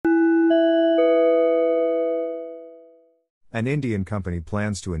An Indian company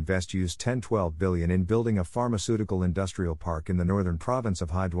plans to invest $10-12 billion in building a pharmaceutical industrial park in the northern province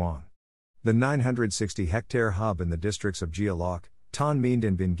of Haiduan. The 960-hectare hub in the districts of Gia Loc, Thanh Minh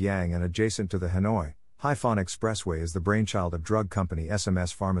and Binh Giang and adjacent to the Hanoi, Haiphong Expressway is the brainchild of drug company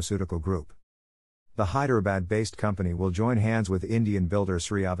SMS Pharmaceutical Group. The Hyderabad-based company will join hands with Indian builder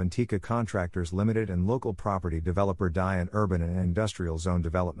Sri Avantika Contractors Limited and local property developer Dian Urban and Industrial Zone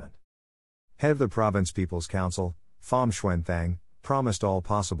Development. Head of the Province People's Council, Pham Xuan Thang, promised all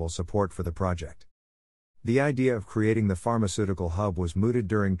possible support for the project. The idea of creating the pharmaceutical hub was mooted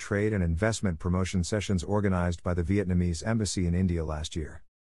during trade and investment promotion sessions organized by the Vietnamese embassy in India last year.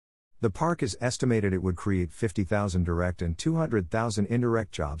 The park is estimated it would create 50,000 direct and 200,000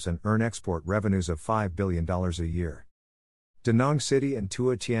 indirect jobs and earn export revenues of $5 billion a year. Da Nang City and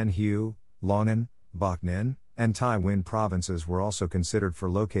Tua Tien Hue, Long An, Bac Ninh, and Tai Nguyen provinces were also considered for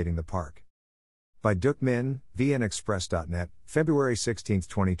locating the park. By Duc Minh, VNExpress.net, February 16,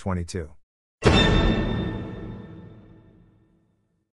 2022.